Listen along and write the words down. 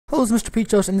Hello, it's Mr.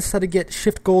 Peachos, and this is how to get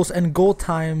shift goals and goal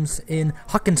times in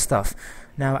Huckin stuff.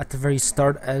 Now, at the very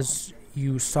start, as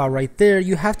you saw right there,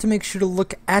 you have to make sure to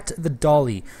look at the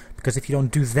dolly, because if you don't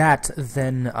do that,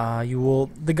 then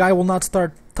the guy will not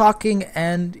start talking,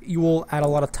 and you will add a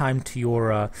lot of time to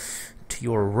your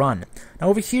run. Now,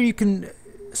 over here, you can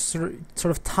sort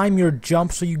of time your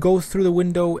jump, so you go through the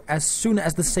window as soon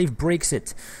as the save breaks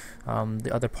it.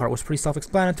 The other part was pretty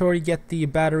self-explanatory. Get the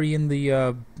battery in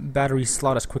the battery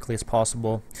slot as quickly as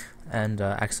possible and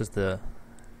access the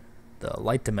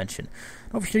light dimension.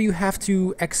 Over here you have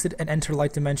to exit and enter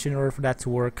light dimension in order for that to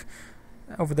work.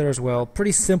 Over there as well.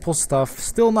 Pretty simple stuff.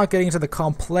 Still not getting into the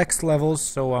complex levels,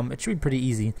 so it should be pretty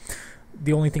easy.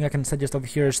 The only thing I can suggest over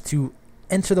here is to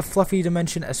enter the fluffy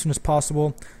dimension as soon as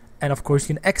possible, and of course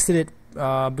you can exit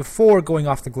it before going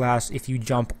off the glass if you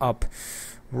jump up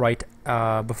right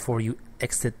before you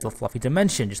exit the fluffy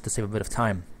dimension, just to save a bit of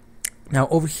time. Now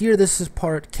over here, this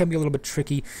part can be a little bit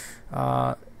tricky.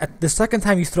 At the second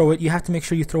time you throw it, you have to make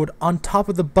sure you throw it on top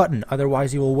of the button,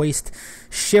 otherwise you will waste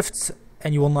shifts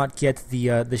and you will not get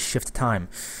the shift time.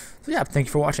 So yeah, thank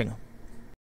you for watching.